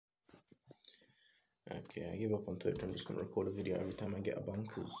Okay, I give up on Twitch. I'm just gonna record a video every time I get a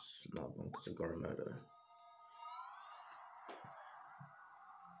bonkers. Not bonkers, a Goromodo.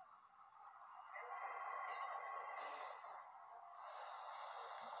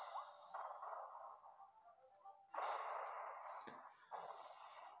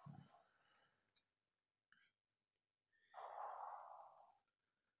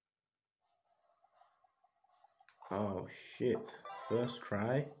 Oh shit, first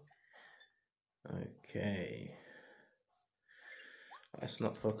try? Okay. Let's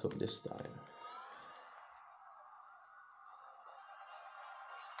not fuck up this time.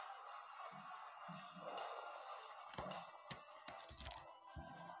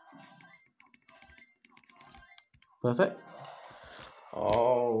 Perfect.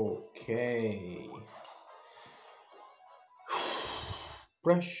 Okay.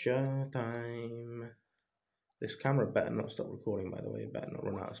 Pressure time. This camera better not stop recording, by the way. It better not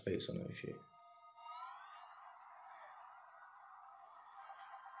run out of space or no shit.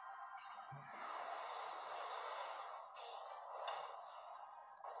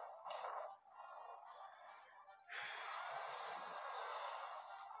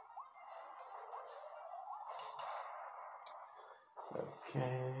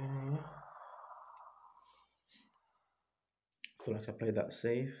 Okay. I feel like I played that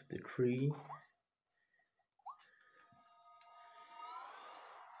safe. The tree.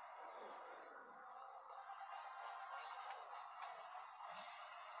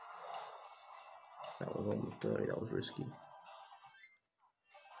 That was almost dirty. That was risky.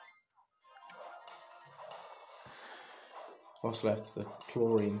 What's left? The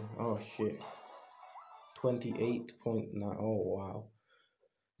chlorine. Oh shit. 28.9. Oh wow.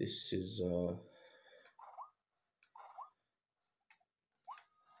 This is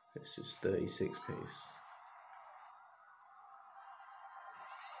 36 pace.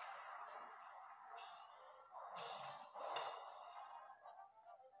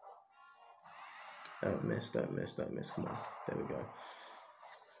 Don't miss, don't miss, don't miss. Come on. There we go.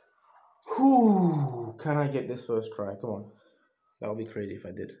 Whew. Can I get this first try? Come on. That would be crazy if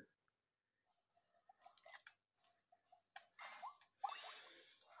I did.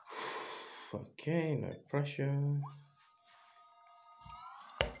 Okay, no pressure.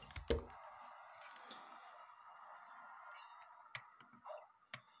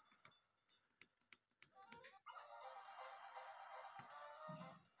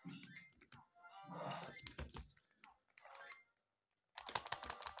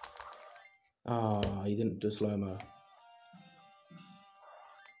 Ah, he didn't do slow-mo.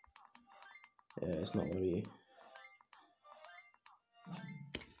 Yeah, it's not gonna be.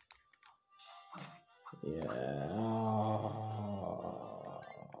 Yeah. Oh.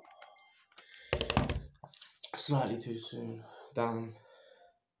 Slightly too soon. Damn.